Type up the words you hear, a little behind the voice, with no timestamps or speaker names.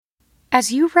As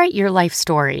you write your life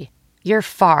story, you're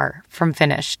far from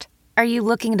finished. Are you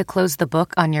looking to close the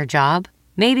book on your job?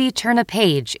 Maybe turn a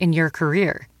page in your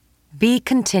career? Be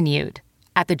continued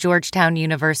at the Georgetown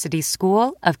University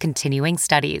School of Continuing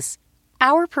Studies.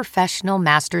 Our professional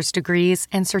master's degrees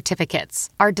and certificates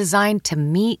are designed to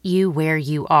meet you where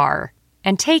you are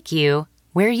and take you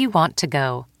where you want to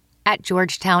go. At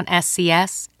Georgetown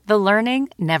SCS, the learning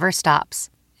never stops,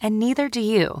 and neither do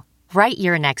you. Write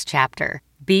your next chapter.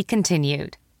 Be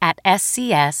continued at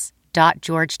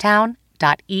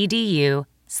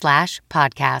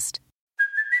scs.georgetown.edu/podcast.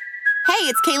 Hey,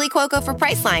 it's Kaylee Cuoco for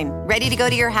Priceline. Ready to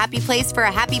go to your happy place for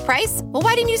a happy price? Well,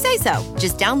 why didn't you say so?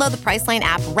 Just download the Priceline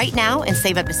app right now and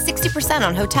save up to 60%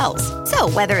 on hotels. So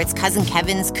whether it's Cousin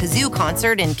Kevin's Kazoo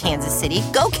Concert in Kansas City,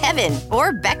 go Kevin,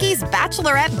 or Becky's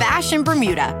Bachelorette Bash in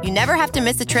Bermuda, you never have to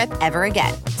miss a trip ever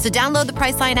again. So download the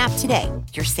Priceline app today.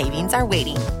 Your savings are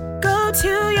waiting. Go to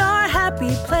your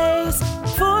happy place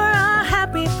for a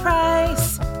happy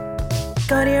price.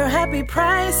 Go to your happy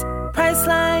price,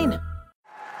 Priceline.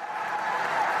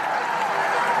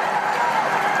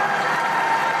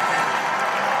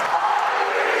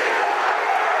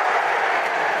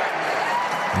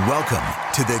 Welcome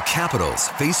to the Capitals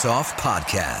Face Off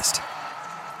Podcast.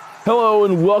 Hello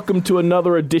and welcome to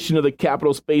another edition of the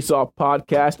Capitals Face Off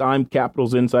Podcast. I'm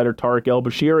Capitals insider Tarek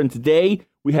El-Bashir, and today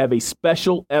we have a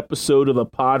special episode of the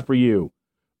pod for you.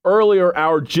 Earlier,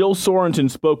 our Jill Sorensen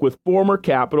spoke with former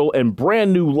Capital and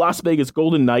brand new Las Vegas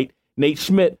Golden Knight Nate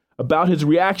Schmidt about his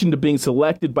reaction to being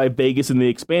selected by Vegas in the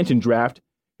expansion draft,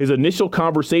 his initial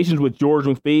conversations with George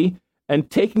McPhee,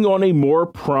 and taking on a more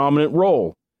prominent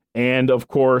role, and, of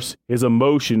course, his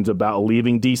emotions about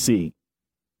leaving D.C.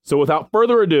 So without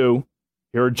further ado,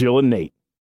 here are Jill and Nate.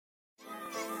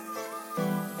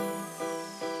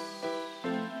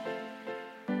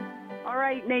 All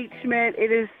right, Nate Schmidt,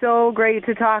 it is so great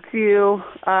to talk to you.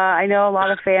 I know a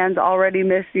lot of fans already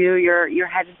miss you. You're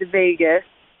headed to Vegas.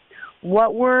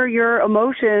 What were your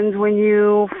emotions when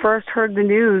you first heard the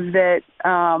news that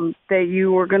that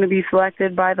you were going to be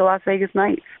selected by the Las Vegas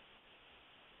Knights?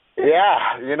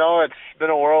 Yeah, it's been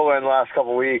a whirlwind the last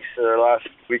couple of weeks, or last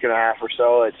week and a half or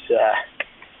so. It's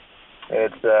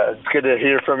good to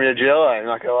hear from you, Jill. I'm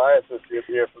not gonna lie, it's good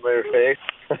to hear a familiar face,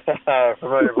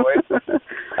 familiar voice.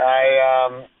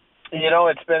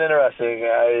 It's been interesting.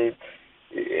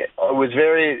 It was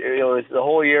the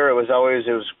whole year. It was going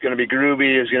to be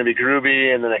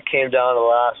groovy, and then it came down to the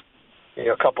last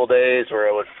couple days where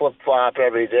it would flip-flop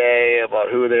every day about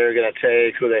who they were going to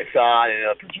take, who they thought,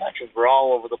 projections were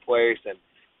all over the place, and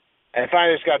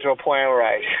finally just got to a point where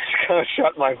I just kind of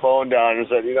shut my phone down and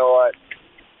said, you know what,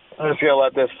 I'm just going to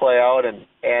let this play out, and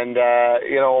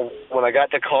when I got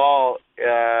the call,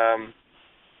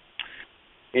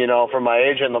 from my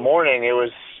agent in the morning, I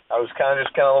was kind of a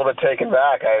little bit taken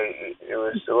back. It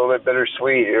was a little bit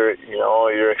bittersweet.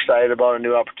 You're excited about a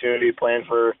new opportunity, playing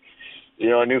for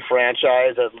a new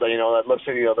franchise that looks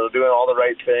like they're doing all the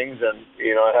right things, and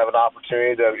have an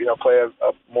opportunity to play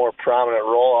a more prominent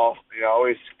role.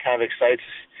 Always kind of excites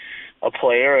a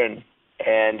player, and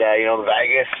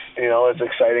Vegas is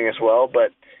exciting as well.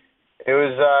 But it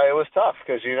was tough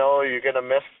because you're gonna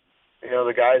miss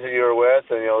the guys that you were with,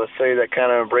 and the city that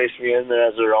kind of embraced me in there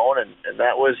as their own, and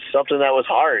that was something that was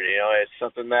hard. It's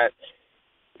something that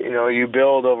you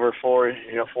build over 4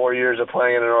 years of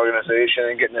playing in an organization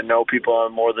and getting to know people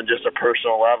on more than just a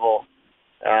personal level.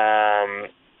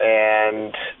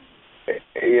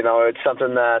 It's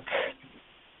something that,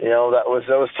 that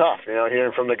was tough,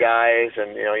 hearing from the guys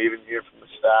and, even hearing from the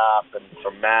staff and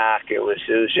from Mac. It was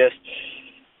just,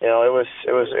 it was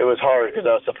hard because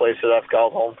that was the place that I've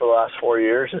called home for the last 4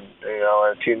 years, and,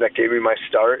 a team that gave me my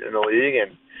start in the league,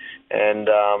 and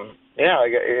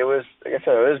it was, like I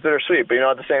said, it was bittersweet. But,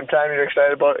 at the same time, you're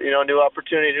excited about, new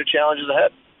opportunity, new challenges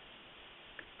ahead.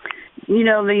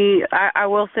 I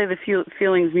will say the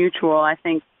feeling's mutual. I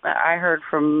think I heard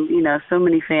from, so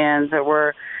many fans that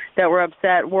were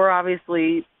upset. We're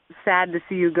obviously sad to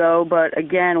see you go, but,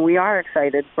 again, we are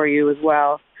excited for you as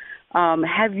well.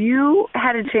 Have you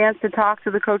had a chance to talk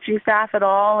to the coaching staff at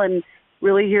all and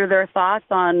really hear their thoughts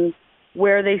on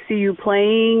where they see you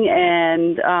playing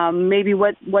and maybe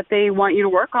what they want you to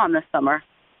work on this summer?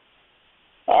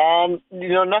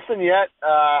 Nothing yet.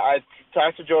 I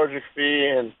talked to George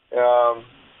McPhee, and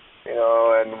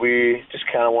and we just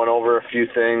kind of went over a few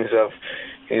things of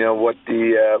what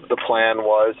the plan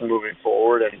was moving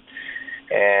forward, and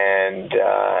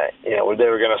they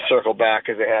were going to circle back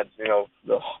because they had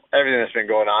everything that's been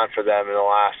going on for them in the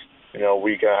last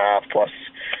week and a half, plus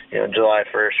July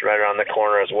 1st right around the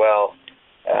corner as well.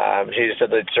 He just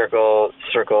said they'd circle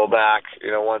back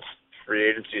once free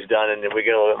agency is done, and we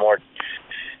get a little bit more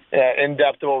in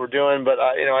depth of what we're doing. But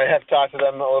I have talked to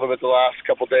them a little bit the last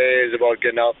couple of days about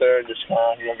getting out there and just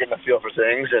getting a feel for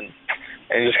things and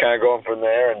just kind of going from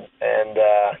there and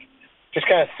just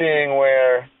kind of seeing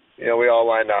where we all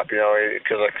line up,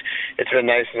 because it's been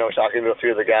nice, talking to a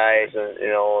few of the guys, and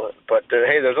but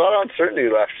hey, there's a lot of uncertainty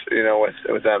left,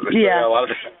 with them. Yeah, a lot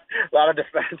of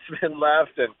defensemen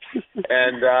left, and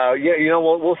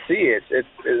we'll see. It's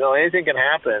anything can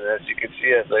happen, as you can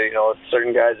see. As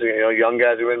certain guys, young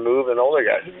guys have been moved, and older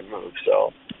guys have been moved.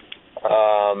 So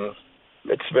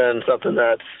it's been something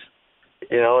that's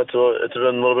it's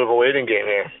been a little bit of a waiting game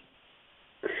here.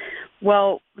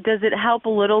 Well, does it help a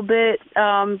little bit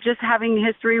just having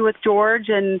history with George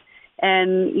and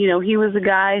he was the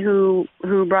guy who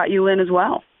brought you in as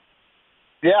well?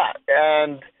 Yeah,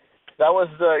 and that was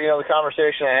the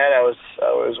conversation I had. I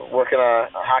was working a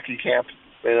hockey camp,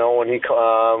 when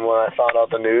I found out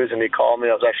the news, and he called me.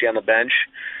 I was actually on the bench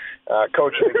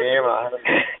coaching the game,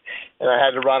 and I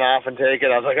had to run off and take it.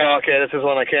 I was like, oh, okay, this is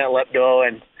one I can't let go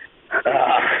and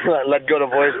let go to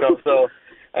voicemail. So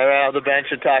I ran off the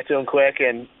bench and talked to him quick,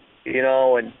 and it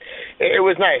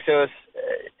was nice. It was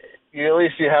at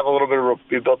least you have a little bit of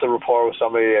you built a rapport with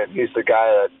somebody, and he's the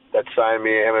guy that signed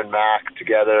me. Him and Mac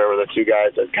together were the two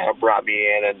guys that kind of brought me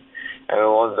in, and the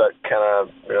ones that kind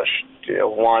of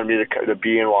wanted me to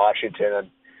be in Washington,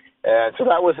 and so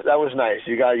that was nice.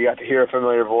 You got to hear a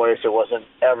familiar voice. It wasn't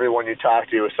everyone you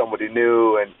talked to was somebody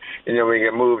new, and when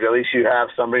you get moved, at least you have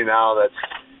somebody now that's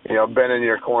been in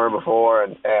your corner before,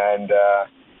 and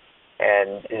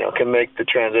can make the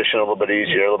transition a little bit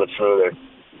easier, a little bit smoother.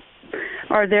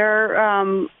 Are there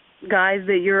guys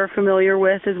that you're familiar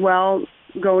with as well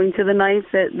going to the Knights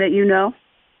that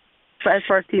as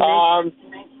far as teammates?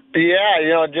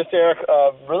 Just Eric.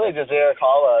 Really, just Eric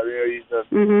Halla. He's a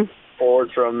forward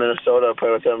from Minnesota. I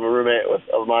played with him, a roommate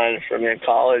of mine from in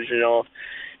college.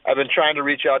 I've been trying to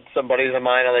reach out to some buddies of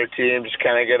mine on their team, just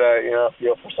kind of get a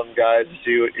feel for some guys to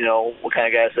see what kind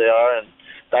of guys they are and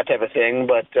that type of thing.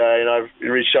 But I've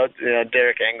reached out.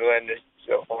 Derek Englund,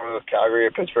 former of Calgary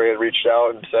or Pittsburgh, had reached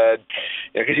out and said,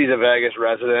 because he's a Vegas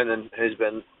resident and he's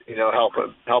been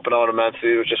helping out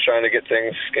immensely. He was just trying to get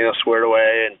things squared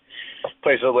away and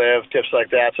place to live, tips like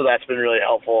that. So that's been really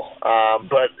helpful.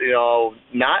 But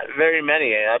not very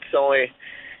many. That's only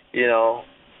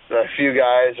a few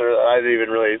guys, or I've even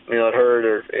really heard,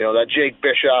 or that Jake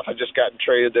Bischoff had just gotten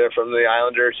traded there from the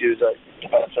Islanders. He was a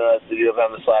defenseman at the U of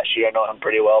M this last year. I know him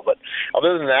pretty well, but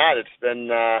other than that, it's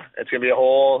gonna be a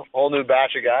whole new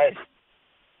batch of guys.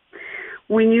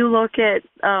 When you look at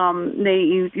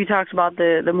Nate, you talked about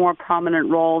the more prominent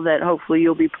role that hopefully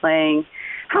you'll be playing.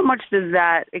 How much does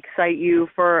that excite you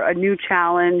for a new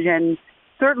challenge and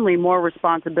certainly more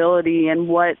responsibility, and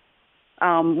what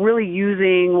really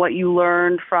using what you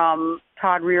learned from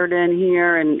Todd Reardon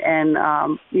here and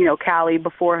Callie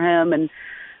before him, and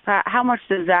how much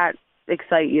does that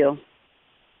excite you?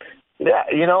 Yeah,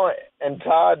 and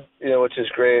Todd, which is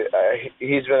great.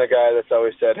 He's been a guy that's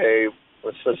always said, "Hey,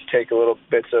 let's take a little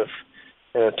bits of,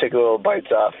 take a little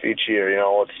bites off each year.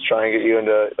 Let's try and get you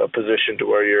into a position to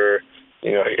where you're,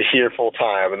 here full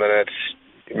time, and then it's."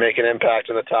 Make an impact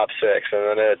in the top six,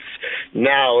 and then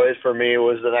for me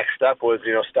was the next step was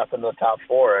step in the top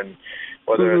four, and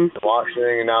whether it's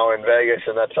Washington and now in Vegas,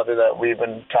 and that's something that we've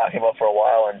been talking about for a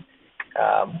while, and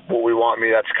what we want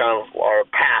that's kind of our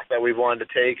path that we've wanted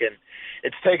to take, and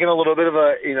it's taken a little bit of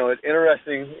a an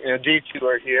interesting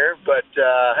detour here, but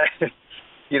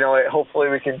hopefully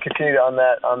we can continue on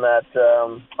that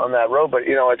road. But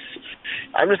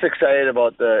I'm just excited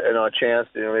about the a chance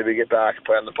to maybe get back and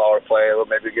play on the power play,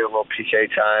 maybe get a little PK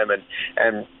time,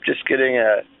 and just getting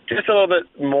a little bit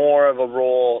more of a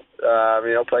role.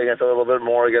 Playing against a little bit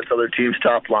more against other teams'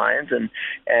 top lines, and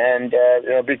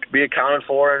be accounted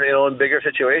for in bigger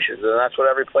situations, and that's what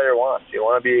every player wants. You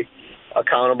want to be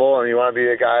accountable, and you want to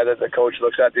be a guy that the coach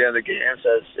looks at the end of the game and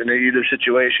says, in either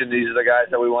situation, these are the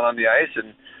guys that we want on the ice,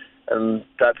 and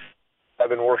that's what I've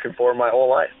been working for my whole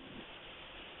life.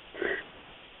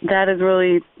 That is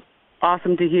really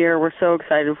awesome to hear. We're so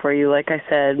excited for you. Like I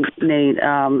said, Nate,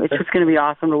 it's just going to be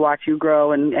awesome to watch you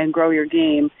grow and grow your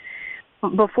game.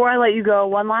 Before I let you go,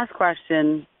 one last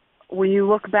question. When you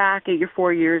look back at your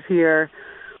 4 years here,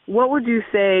 what would you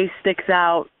say sticks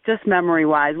out, just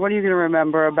memory-wise? What are you going to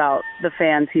remember about the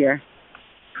fans here?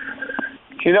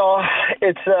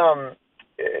 It's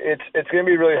going to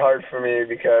be really hard for me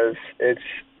because it's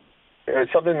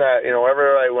something that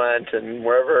wherever I went and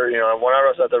whenever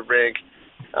I was at the rink,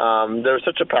 there was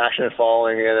such a passionate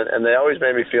following, and they always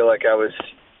made me feel like I was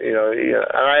and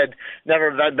I had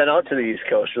never been out to the East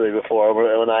Coast really before.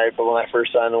 When I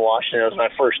first signed in Washington, it was my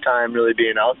first time really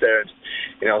being out there.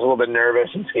 I was a little bit nervous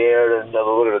and scared, and a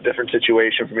little bit of a different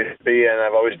situation for me to be in.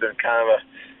 I've always been kind of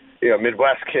a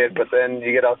Midwest kid, but then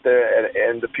you get out there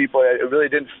and the people, it really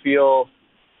didn't feel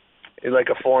like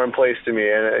a foreign place to me,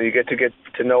 and you get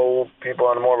to know people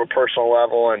on a more of a personal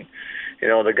level, and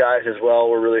the guys as well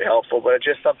were really helpful. But it's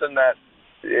just something that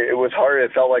it was hard.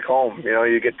 It felt like home.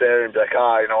 You get there and be like,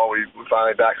 we're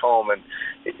finally back home, and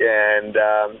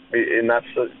that's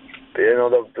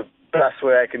the best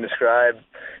way I can describe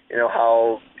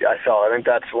how I felt. I think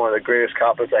that's one of the greatest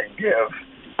compliments I can give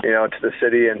to the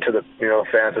city and to the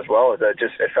fans as well. Is that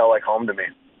it felt like home to me.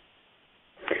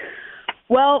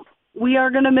 Well, we are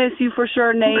going to miss you for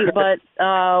sure, Nate, but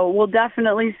we'll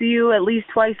definitely see you at least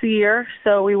twice a year,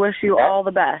 so we wish you all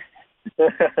the best.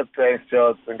 Thanks,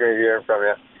 Joe. It's been great hearing from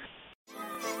you.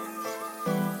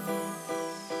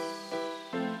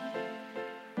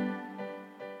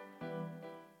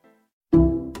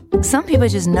 Some people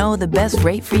just know the best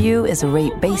rate for you is a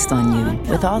rate based on you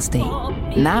with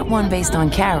Allstate. Not one based on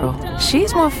Carol.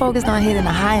 She's more focused on hitting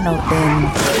a high note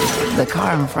than the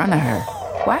car in front of her.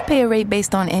 Why pay a rate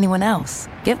based on anyone else?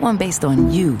 Get one based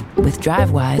on you with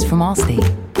DriveWise from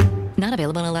Allstate. Not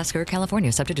available in Alaska or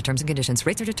California, subject to terms and conditions.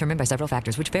 Rates are determined by several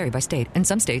factors, which vary by state. In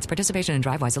some states, participation in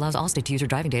DriveWise allows Allstate to use your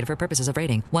driving data for purposes of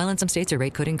rating. While in some states, your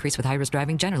rate could increase with high-risk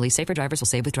driving. Generally, safer drivers will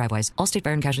save with DriveWise. Allstate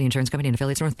Fire and Casualty Insurance Company and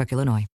affiliates, Northbrook, Illinois.